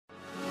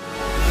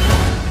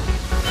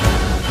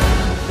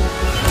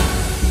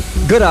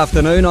Good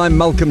afternoon, I'm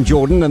Malcolm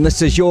Jordan and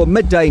this is your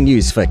Midday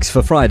News Fix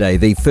for Friday,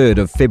 the 3rd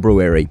of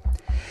February.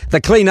 The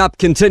clean-up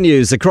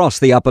continues across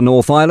the Upper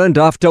North Island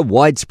after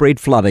widespread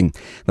flooding.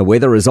 The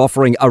weather is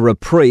offering a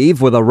reprieve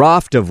with a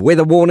raft of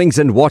weather warnings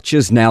and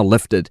watches now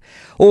lifted.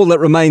 All that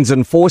remains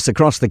in force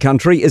across the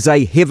country is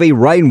a heavy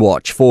rain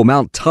watch for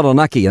Mount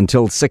Taranaki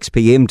until 6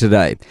 p.m.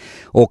 today.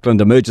 Auckland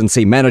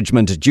Emergency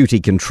Management Duty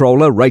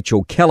Controller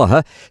Rachel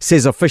Kelleher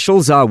says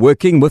officials are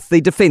working with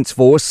the Defence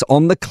Force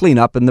on the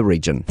clean-up in the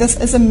region. This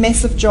is a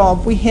massive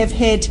job. We have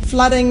had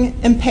flooding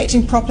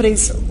impacting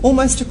properties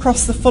almost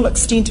across the full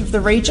extent of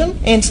the region,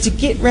 and to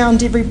get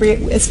round everywhere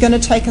it's going to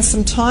take us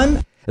some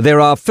time. There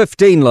are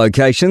 15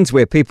 locations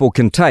where people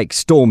can take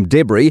storm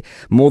debris.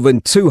 More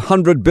than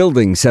 200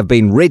 buildings have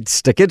been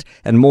red-stickered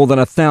and more than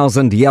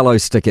 1,000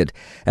 yellow-stickered.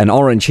 An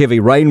orange heavy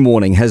rain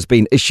warning has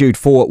been issued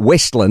for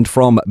Westland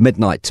from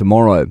midnight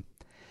tomorrow.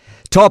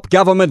 Top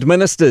government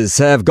ministers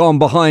have gone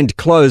behind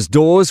closed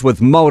doors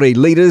with Māori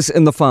leaders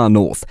in the far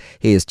north.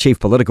 Here's Chief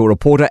Political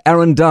Reporter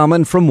Aaron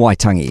Darman from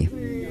Waitangi.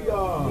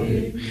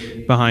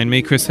 Behind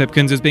me, Chris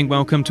Hipkins is being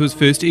welcomed to his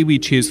first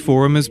iwi Chairs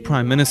Forum as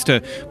Prime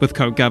Minister, with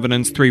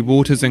co-governance, three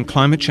waters and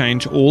climate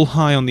change all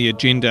high on the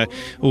agenda.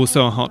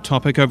 Also a hot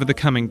topic over the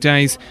coming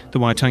days, the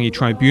Waitangi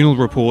Tribunal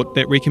report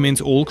that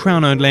recommends all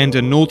Crown-owned land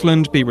in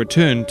Northland be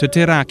returned to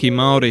Te Raki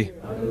Māori.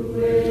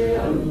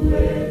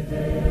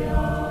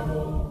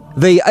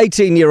 The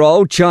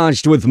 18-year-old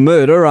charged with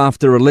murder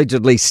after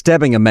allegedly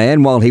stabbing a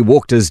man while he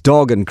walked his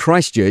dog in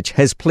Christchurch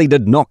has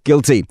pleaded not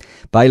guilty.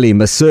 Bailey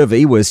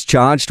Maservi was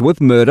charged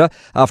with murder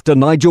after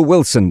Nigel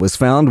Wilson was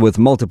found with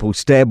multiple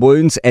stab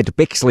wounds at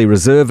Bexley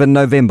Reserve in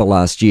November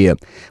last year.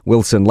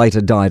 Wilson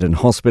later died in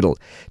hospital.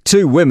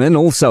 Two women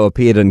also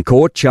appeared in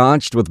court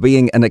charged with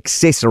being an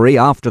accessory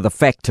after the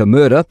fact to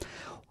murder.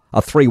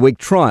 A 3-week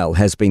trial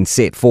has been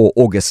set for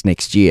August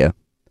next year.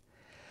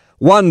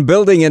 One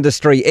building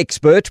industry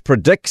expert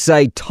predicts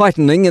a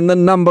tightening in the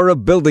number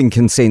of building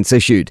consents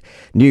issued.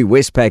 New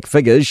Westpac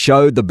figures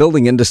show the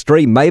building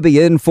industry may be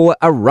in for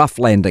a rough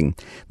landing.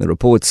 The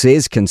report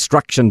says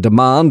construction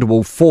demand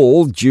will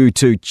fall due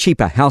to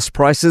cheaper house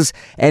prices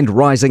and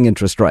rising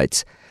interest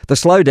rates. The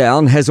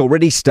slowdown has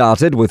already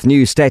started with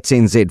new Stats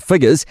NZ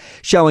figures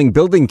showing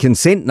building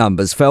consent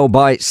numbers fell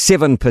by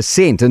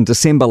 7% in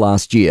December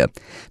last year.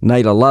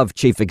 Naylor Love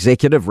Chief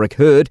Executive Rick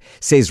Hurd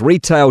says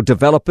retail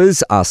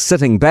developers are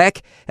sitting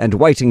back and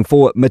waiting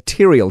for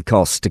material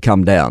costs to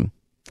come down.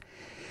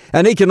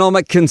 An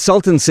economic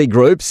consultancy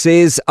group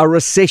says a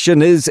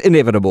recession is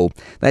inevitable.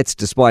 That's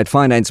despite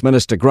Finance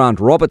Minister Grant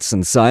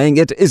Robertson saying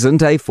it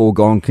isn't a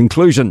foregone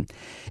conclusion.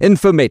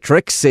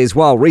 Infometrics says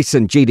while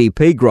recent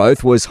GDP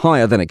growth was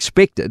higher than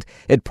expected,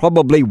 it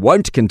probably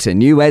won't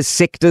continue as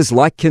sectors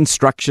like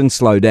construction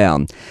slow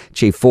down.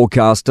 Chief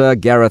forecaster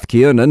Gareth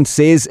Kiernan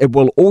says it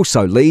will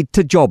also lead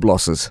to job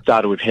losses.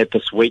 Data we've had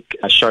this week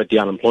showed the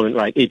unemployment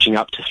rate edging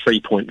up to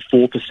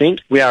 3.4%.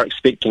 We are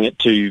expecting it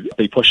to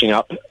be pushing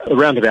up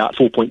around about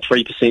 4.3%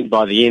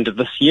 by the end of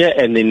this year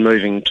and then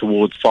moving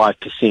towards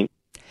 5%.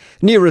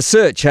 New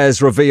research has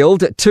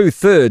revealed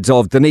 2/3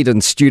 of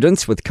Dunedin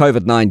students with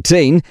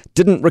COVID-19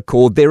 didn't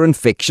record their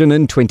infection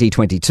in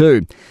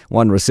 2022.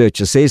 One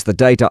researcher says the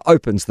data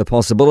opens the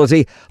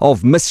possibility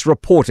of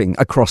misreporting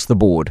across the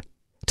board.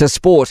 To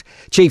sport,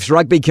 Chiefs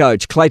rugby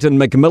coach Clayton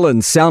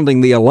McMillan sounding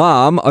the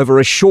alarm over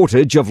a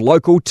shortage of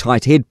local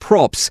tight head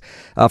props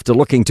after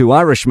looking to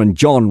Irishman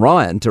John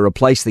Ryan to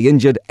replace the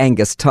injured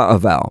Angus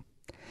Ta'avao.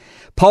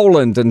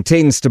 Poland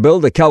intends to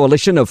build a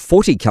coalition of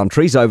 40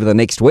 countries over the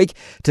next week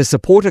to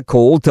support a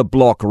call to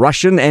block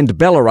Russian and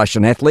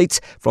Belarusian athletes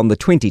from the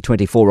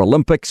 2024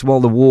 Olympics while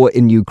the war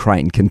in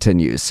Ukraine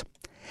continues.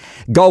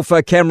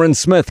 Golfer Cameron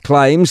Smith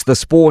claims the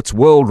sport's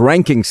world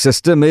ranking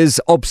system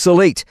is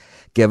obsolete,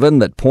 given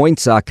that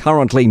points are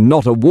currently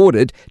not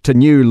awarded to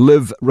new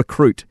live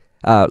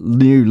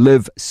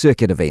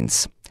circuit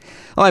events.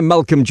 I'm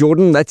Malcolm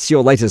Jordan, that's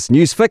your latest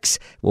news fix.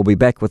 We'll be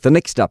back with the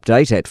next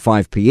update at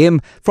 5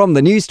 p.m. from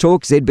the News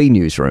Talk ZB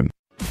Newsroom.